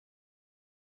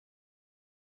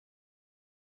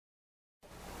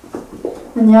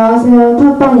안녕하세요.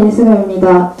 탑반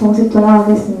이승우입니다. 동시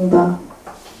통화하겠습니다.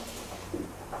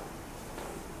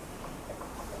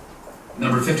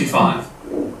 Number 55.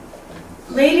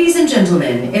 Ladies and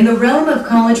gentlemen, in the realm of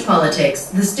college politics,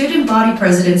 the student body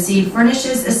presidency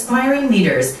furnishes aspiring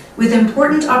leaders with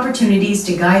important opportunities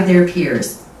to guide their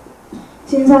peers.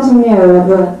 신사숙녀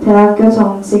여러분, 대학교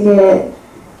정직의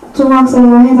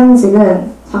총학생회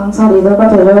회장직은 장차 리더가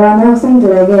되려고 하는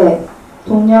학생들에게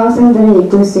동료 학생들을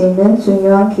이끌 수 있는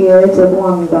중요한 기회를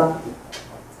제공합니다.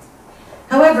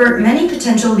 However, many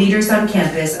potential leaders on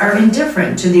campus are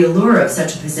indifferent to the allure of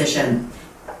such a position.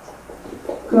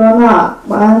 그러나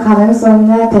많은 가능성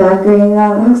있는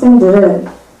대학교인한 학생들은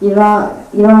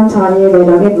이러한 자리의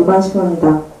매력에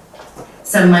무관심합니다.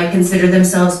 Some might consider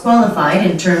themselves qualified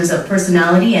in terms of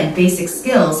personality and basic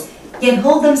skills, yet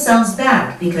hold themselves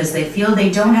back because they feel they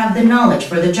don't have the knowledge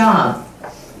for the job.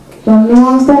 몇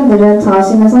명 학생들은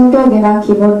자신의 성격이나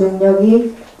기본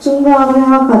능력이 충분하고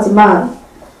생각하지만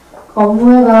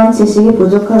업무에 관한 지식이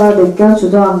부족하다 느껴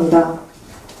주저합니다.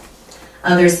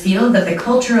 Others feel that the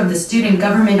culture of the student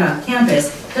government on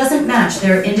campus doesn't match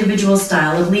their individual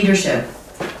style of leadership.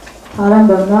 다른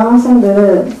몇 명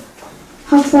학생들은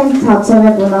학생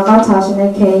자체의 문화가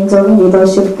자신의 개인적인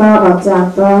리더십과 맞지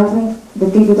않다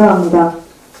느끼기도 합니다.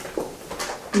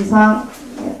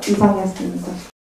 이상이었습니다.